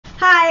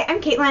Hi, I'm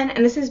Caitlin,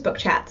 and this is Book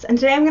Chats, and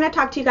today I'm going to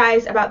talk to you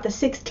guys about the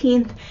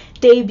 16th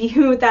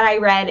debut that I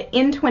read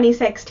in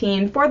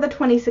 2016 for the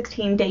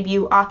 2016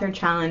 Debut Author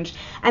Challenge,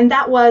 and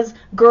that was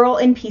Girl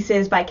in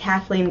Pieces by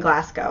Kathleen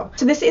Glasgow.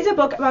 So this is a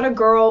book about a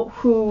girl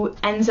who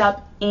ends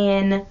up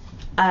in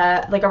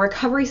a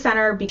recovery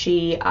center because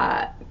she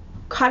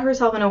cut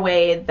herself in a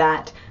way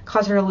that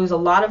caused her to lose a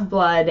lot of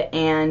blood,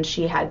 and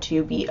she had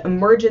to be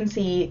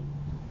emergency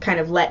kind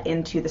of let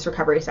into this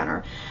recovery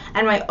center.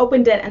 And when I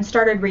opened it and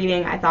started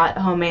reading, I thought,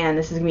 oh man,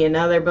 this is gonna be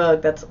another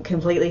book that's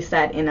completely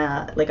set in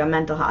a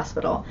mental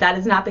hospital. That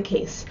is not the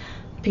case.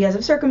 Because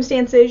of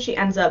circumstances, she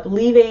ends up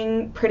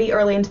leaving pretty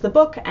early into the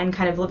book and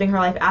kind of living her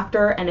life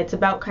after, and it's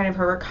about kind of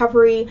her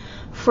recovery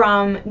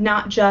from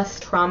not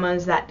just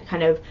traumas that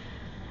kind of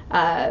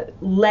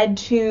led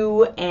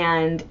to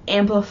and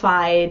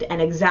amplified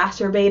and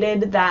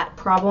exacerbated that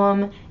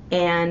problem,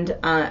 and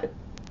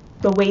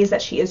the ways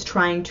that she is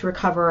trying to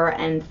recover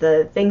and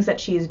the things that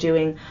she is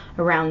doing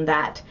around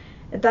that.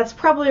 That's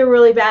probably a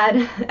really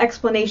bad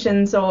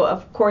explanation, so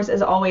of course,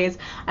 as always,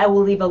 I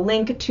will leave a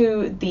link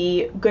to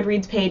the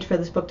Goodreads page for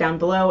this book down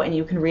below, and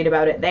you can read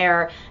about it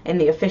there in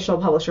the official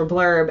publisher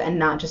blurb and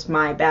not just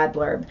my bad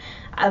blurb.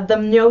 The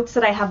notes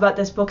that I have about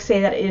this book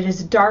say that it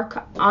is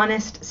dark,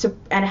 honest,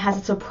 and it has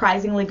a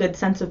surprisingly good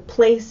sense of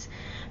place.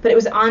 But it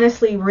was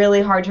honestly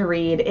really hard to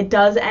read. It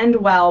does end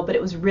well, but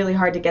it was really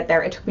hard to get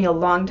there. It took me a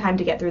long time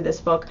to get through this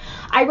book.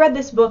 I read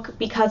this book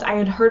because I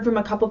had heard from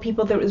a couple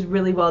people that it was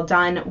really well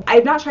done.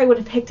 I'm not sure I would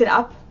have picked it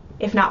up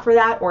if not for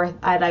that, or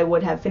that I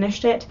would have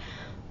finished it.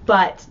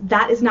 But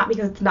that is not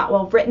because it's not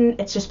well written,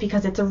 it's just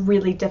because it's a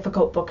really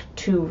difficult book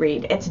to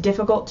read. It's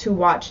difficult to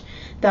watch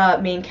the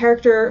main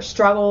character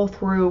struggle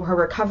through her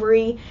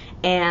recovery,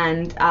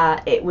 and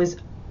it was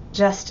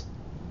just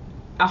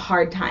a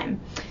hard time.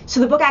 So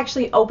the book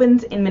actually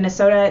opens in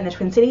Minnesota in the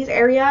Twin Cities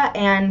area,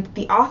 and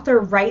the author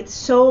writes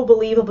so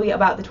believably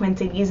about the Twin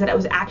Cities that it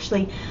was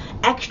actually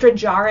extra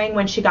jarring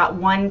when she got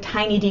one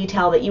tiny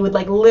detail that you would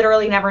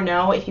literally never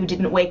know if you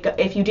didn't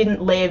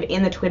live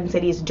in the Twin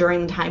Cities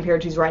during the time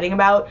period she's writing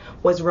about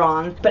was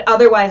wrong. But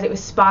otherwise it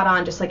was spot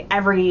on, just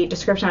every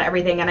description on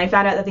everything. And I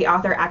found out that the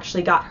author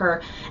actually got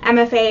her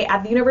MFA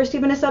at the University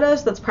of Minnesota,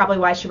 so that's probably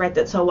why she writes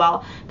it so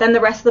well. Then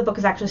the rest of the book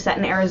is actually set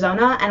in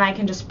Arizona, and I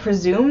can just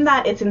presume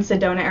that it's in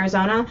Sedona,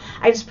 Arizona.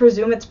 I just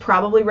presume it's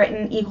probably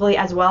written equally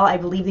as well. I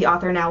believe the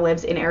author now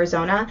lives in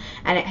Arizona,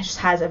 and it just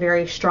has a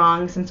very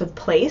strong sense of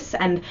place,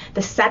 and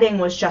the setting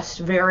was just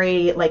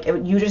very,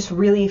 you just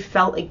really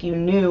felt like you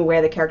knew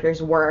where the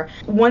characters were.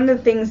 One of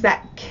the things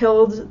that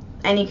killed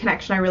any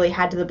connection I really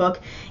had to the book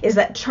is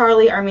that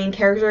Charlie, our main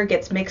character,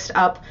 gets mixed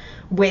up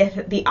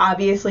with the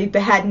obviously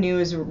bad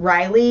news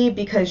Riley,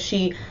 because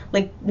she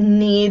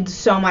needs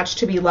so much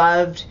to be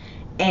loved,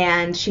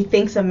 and she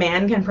thinks a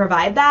man can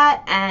provide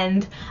that,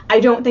 and I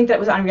don't think that it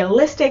was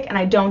unrealistic, and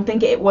I don't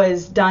think it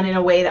was done in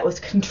a way that was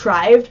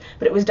contrived,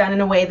 but it was done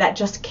in a way that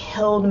just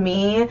killed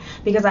me,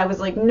 because I was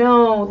like,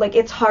 no,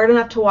 it's hard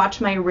enough to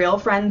watch my real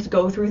friends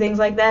go through things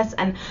like this,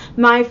 and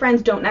my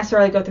friends don't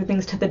necessarily go through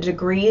things to the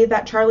degree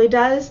that Charlie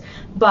does,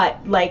 but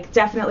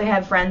definitely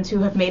have friends who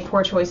have made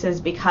poor choices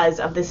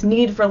because of this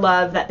need for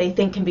love that they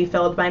think can be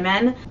filled by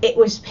men. It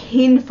was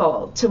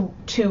painful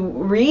to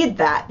read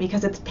that,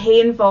 because it's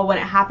painful when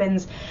it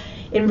happens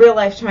in real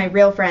life to my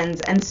real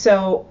friends. And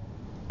so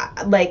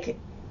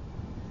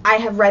I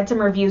have read some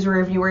reviews where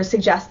reviewers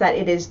suggest that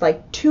it is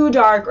too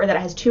dark or that it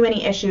has too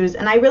many issues,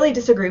 and I really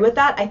disagree with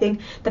that. I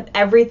think that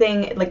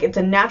everything, it's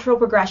a natural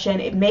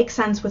progression. It makes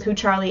sense with who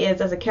Charlie is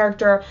as a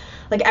character,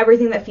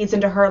 everything that feeds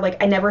into her.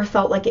 I never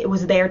felt like it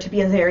was there to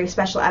be a very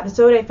special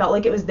episode. I felt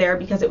like it was there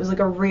because it was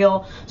a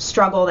real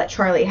struggle that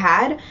Charlie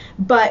had.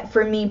 But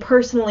for me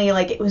personally,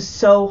 it was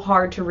so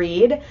hard to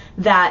read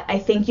that I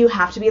think you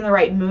have to be in the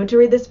right mood to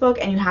read this book,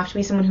 and you have to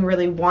be someone who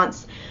really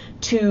wants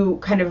to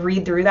kind of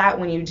read through that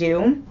when you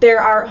do. There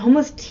are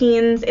homeless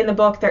teens in the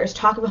book. There's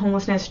talk of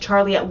homelessness.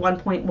 Charlie at one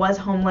point was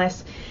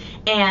homeless,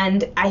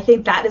 and I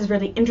think that is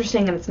really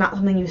interesting, and it's not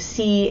something you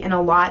see in a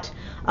lot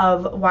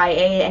of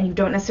YA, and you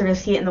don't necessarily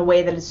see it in the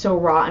way that is so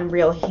raw and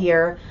real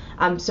here.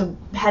 So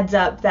heads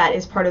up, that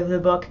is part of the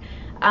book.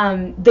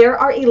 There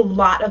are a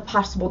lot of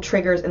possible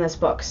triggers in this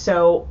book,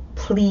 so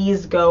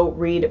please go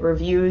read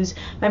reviews.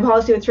 My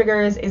policy with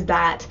triggers is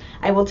that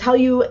I will tell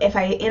you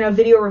in a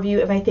video review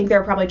if I think there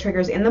are probably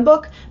triggers in the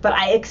book, but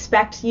I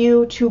expect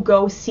you to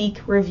go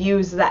seek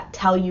reviews that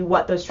tell you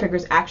what those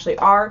triggers actually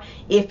are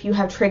if you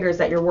have triggers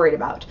that you're worried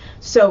about.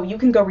 So you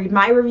can go read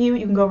my review,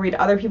 you can go read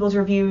other people's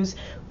reviews,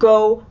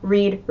 go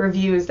read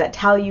reviews that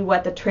tell you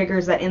what the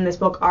triggers that in this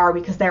book are,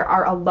 because there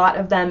are a lot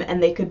of them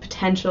and they could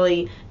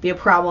potentially be a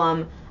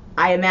problem,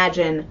 I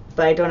imagine,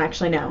 but I don't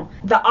actually know.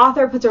 The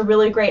author puts a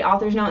really great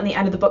author's note in the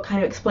end of the book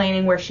kind of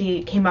explaining where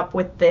she came up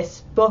with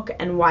this book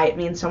and why it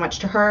means so much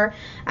to her.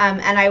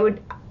 And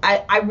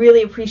I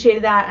really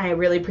appreciated that, and I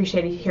really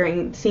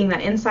appreciated seeing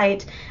that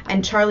insight.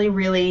 And Charlie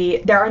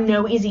really, there are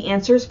no easy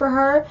answers for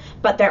her,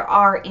 but there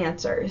are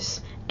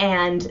answers.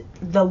 and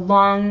the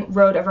long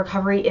road of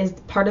recovery is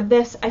part of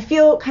this. I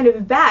feel kind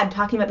of bad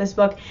talking about this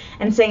book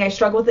and saying I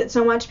struggle with it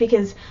so much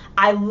because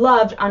I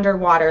loved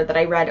Underwater that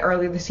I read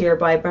earlier this year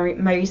by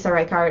Marisa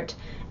Reichart,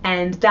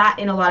 and that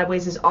in a lot of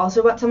ways is also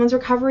about someone's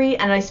recovery,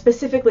 and I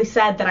specifically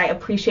said that I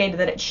appreciated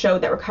that it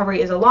showed that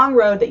recovery is a long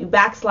road, that you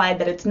backslide,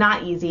 that it's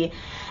not easy.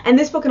 And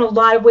this book in a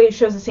lot of ways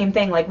shows the same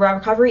thing. Like,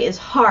 recovery is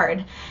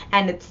hard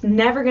and it's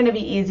never going to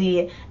be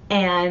easy,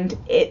 and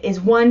it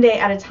is one day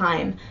at a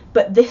time.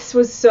 But this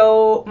was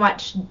so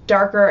much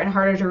darker and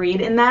harder to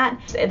read in that.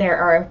 There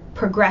are a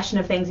progression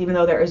of things, even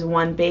though there is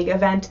one big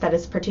event that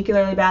is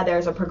particularly bad,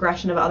 there's a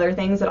progression of other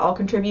things that all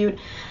contribute.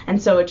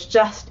 And so it's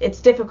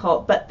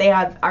difficult, but they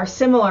are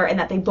similar in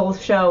that they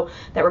both show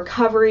that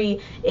recovery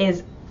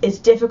is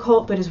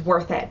difficult but is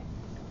worth it.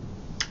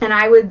 And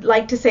I would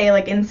like to say,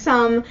 like, in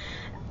sum,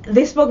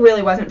 this book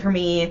really wasn't for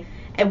me.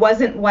 It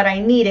wasn't what I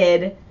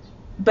needed,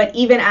 but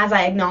even as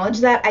I acknowledge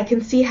that, I can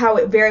see how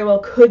it very well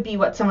could be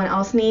what someone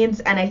else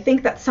needs, and I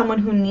think that someone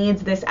who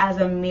needs this as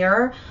a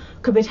mirror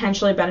could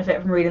potentially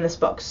benefit from reading this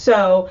book.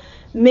 So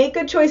make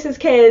good choices,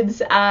 kids.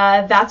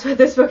 That's what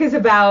this book is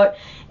about.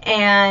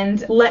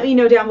 And let me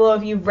know down below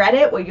if you've read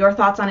it, what your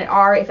thoughts on it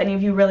are. If any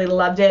of you really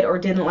loved it or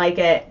didn't like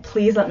it,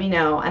 please let me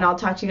know, and I'll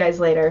talk to you guys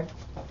later.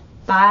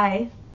 Bye.